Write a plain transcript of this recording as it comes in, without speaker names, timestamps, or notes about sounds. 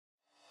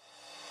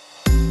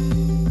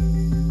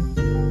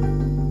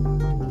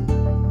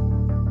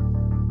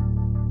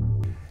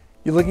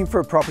You're looking for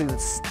a property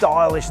that's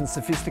stylish and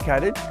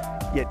sophisticated,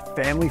 yet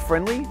family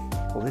friendly?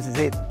 Well, this is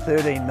it.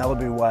 13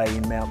 Malibu Way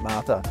in Mount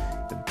Martha.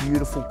 A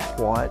beautiful,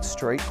 quiet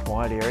street,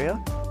 quiet area,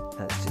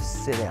 and it's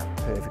just set out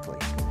perfectly.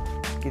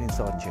 Get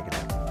inside and check it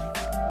out.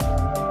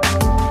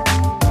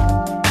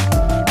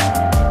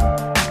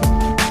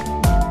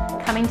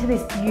 Coming to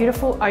this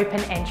beautiful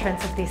open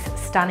entrance of this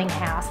stunning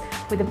house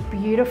with a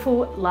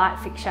beautiful light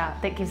fixture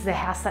that gives the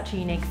house such a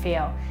unique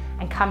feel.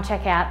 And come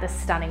check out the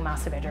stunning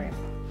master bedroom.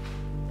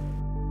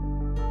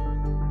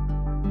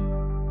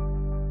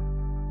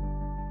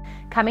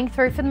 Coming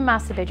through from the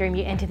master bedroom,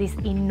 you enter this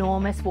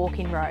enormous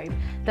walk-in robe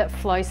that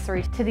flows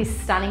through to this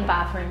stunning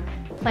bathroom,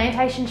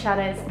 plantation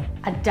shutters,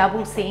 a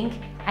double sink,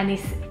 and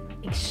this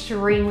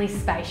extremely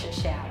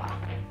spacious shower.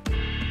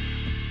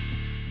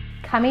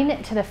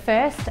 Coming to the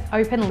first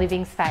open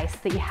living space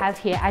that you have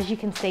here, as you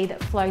can see,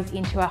 that flows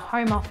into a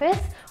home office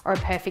or a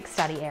perfect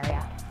study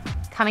area.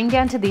 Coming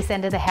down to this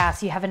end of the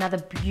house, you have another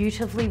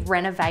beautifully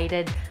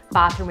renovated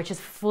bathroom which is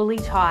fully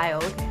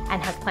tiled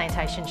and has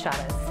plantation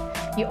shutters.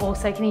 You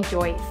also can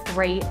enjoy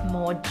 3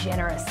 more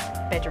generous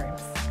bedrooms.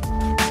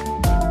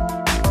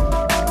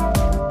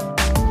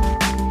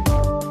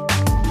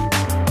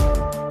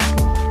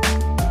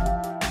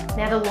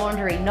 Now the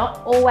laundry,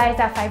 not always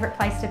our favourite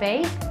place to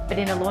be, but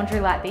in a laundry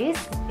like this,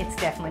 it's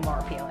definitely more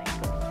appealing.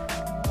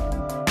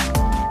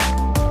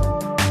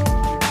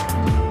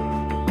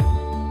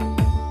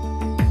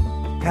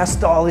 How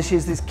stylish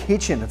is this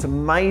kitchen? It's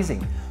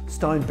amazing.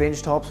 Stone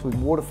bench tops with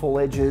waterfall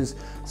edges,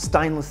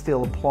 stainless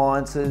steel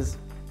appliances,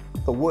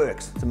 the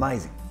works, it's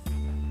amazing.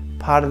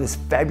 Part of this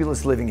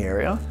fabulous living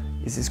area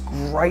is this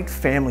great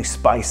family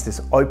space,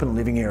 this open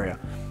living area.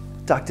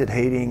 Ducted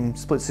heating,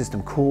 split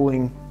system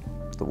cooling,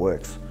 the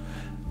works.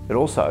 It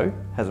also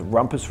has a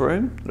rumpus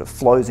room that it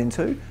flows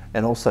into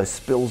and also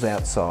spills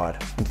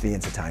outside into the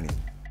entertaining.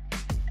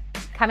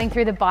 Coming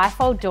through the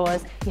bifold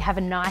doors, you have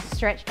a nice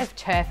stretch of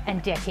turf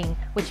and decking,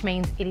 which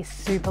means it is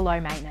super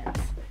low maintenance.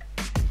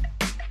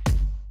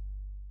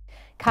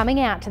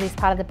 Coming out to this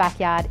part of the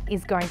backyard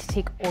is going to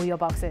tick all your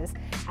boxes.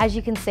 As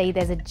you can see,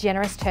 there's a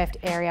generous turfed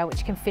area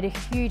which can fit a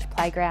huge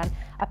playground,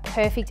 a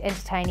perfect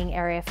entertaining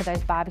area for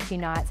those barbecue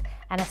nights,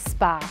 and a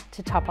spa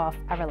to top off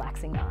a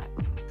relaxing night.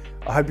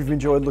 I hope you've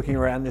enjoyed looking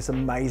around this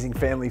amazing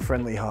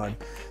family-friendly home.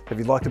 If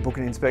you'd like to book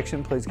an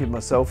inspection, please give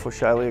myself or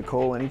Shaylee a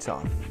call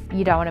anytime.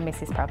 You don't want to miss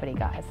this property,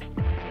 guys.